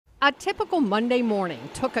A typical Monday morning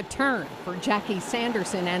took a turn for Jackie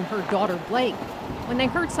Sanderson and her daughter Blake when they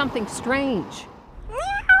heard something strange.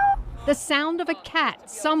 The sound of a cat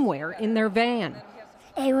somewhere in their van.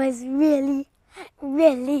 It was really,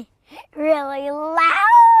 really, really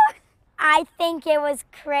loud. I think it was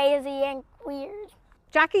crazy and weird.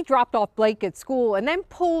 Jackie dropped off Blake at school and then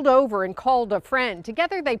pulled over and called a friend.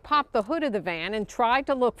 Together they popped the hood of the van and tried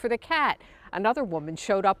to look for the cat. Another woman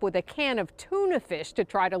showed up with a can of tuna fish to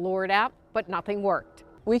try to lure it out, but nothing worked.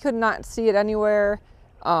 We could not see it anywhere.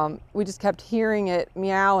 We just kept hearing it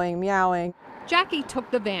meowing, meowing. Jackie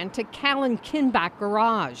took the van to Callan Kinback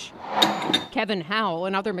Garage. Kevin Howell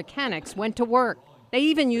and other mechanics went to work. They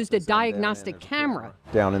even used a diagnostic camera.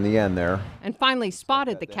 Down in the end there. And finally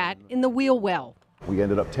spotted the cat in the wheel well. We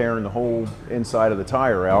ended up tearing the whole inside of the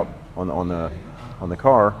tire out on the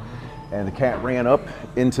car, and the cat ran up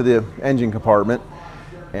into the engine compartment,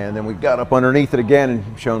 and then we got up underneath it again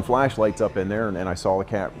and shone flashlights up in there, and I saw the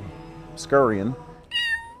cat scurrying.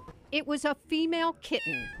 It was a female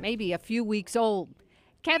kitten, maybe a few weeks old.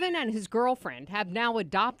 Kevin and his girlfriend have now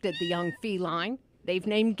adopted the young feline. They've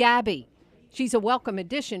named Gabby. She's a welcome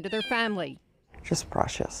addition to their family. Just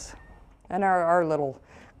precious. And our little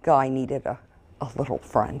guy needed a little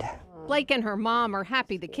friend. Blake and her mom are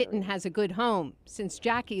happy the kitten has a good home. Since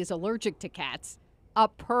Jackie is allergic to cats, a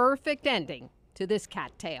perfect ending to this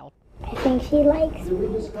cat tale. I think she likes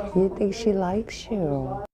me. You think she likes you?